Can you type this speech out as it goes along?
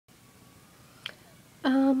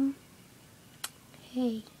Um,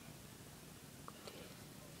 hey,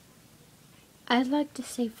 I'd like to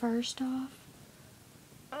say first off,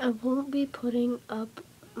 I won't be putting up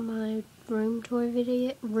my room tour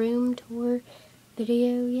video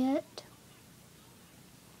yet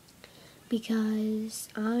because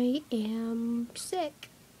I am sick.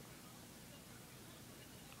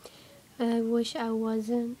 I wish I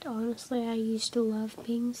wasn't. Honestly, I used to love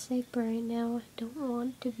being sick, but right now I don't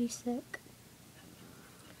want to be sick.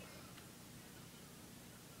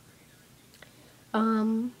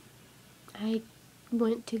 I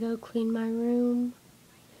went to go clean my room,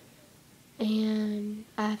 and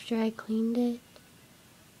after I cleaned it,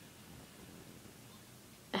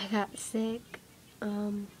 I got sick. I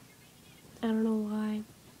don't know why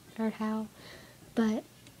or how, but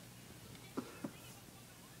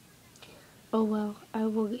oh well, I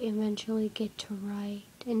will eventually get to write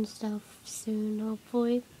and stuff soon,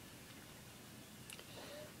 hopefully.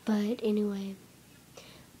 But anyway,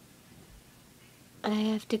 I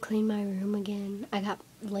have to clean my room again. I got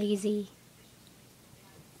lazy.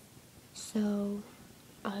 So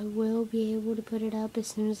I will be able to put it up as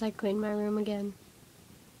soon as I clean my room again.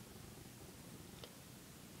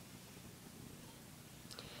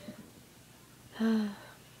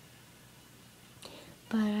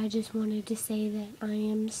 But I just wanted to say that I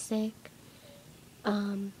am sick.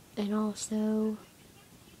 And also,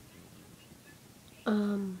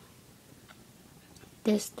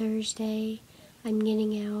 this Thursday, I'm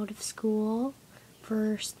getting out of school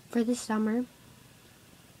for the summer.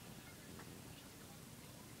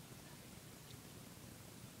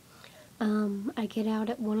 I get out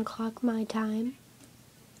at 1 o'clock my time.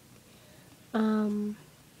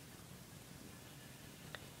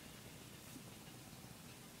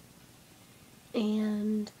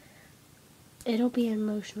 And it'll be an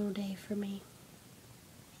emotional day for me.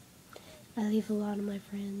 I leave a lot of my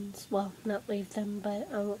friends. Well, not leave them, but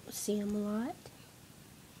I won't see them a lot.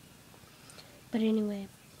 But anyway,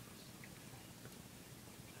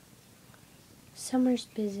 summer's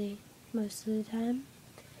busy most of the time.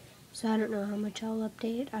 So I don't know how much I'll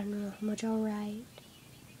update. I don't know how much I'll write.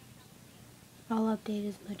 I'll update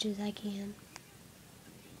as much as I can.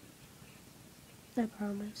 I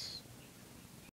promise.